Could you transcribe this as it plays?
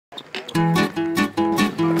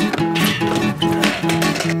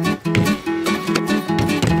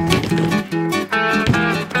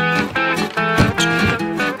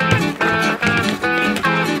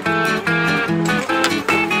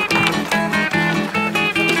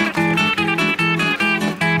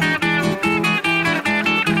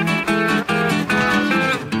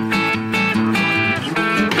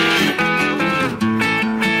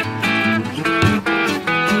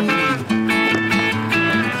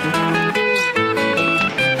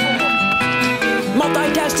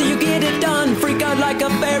fast till you get it done. Freak out like a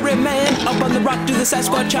ferryman. Up on the rock, do the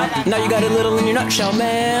Sasquatch hop. Now you got a little in your nutshell,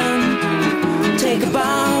 man. Take a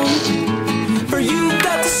bow, for you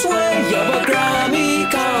got the sway of a grimy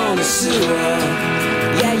connoisseur.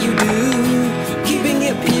 Yeah, you do, keeping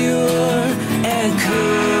it pure and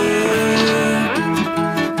cool.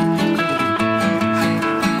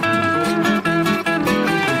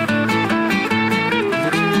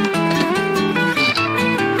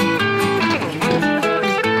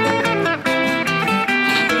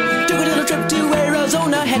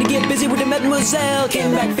 Had to get busy with the mademoiselle.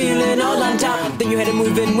 Came back feeling all on top. Then you had to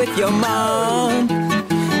move in with your mom.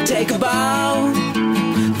 Take a bow,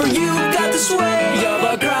 for you got the sway of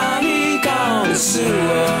a grimy connoisseur.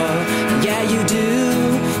 Yeah, you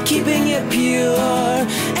do, keeping it pure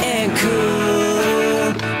and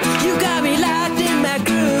cool. You got me locked in that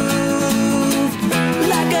groove,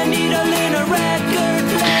 like a needle in a record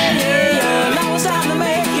player. Now it's time to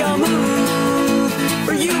make your move,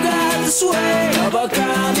 for you got the sway of a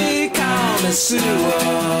grimy connoisseur.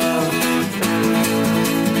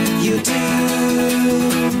 You do.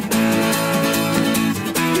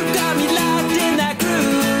 You got me locked in that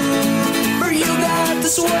groove, for you got the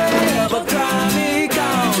sway of a grimy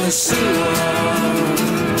connoisseur.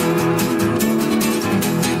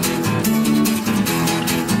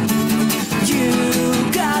 You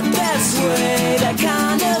got that sway, that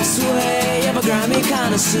kind of sway of a grimy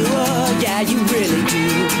connoisseur. Yeah, you really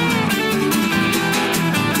do.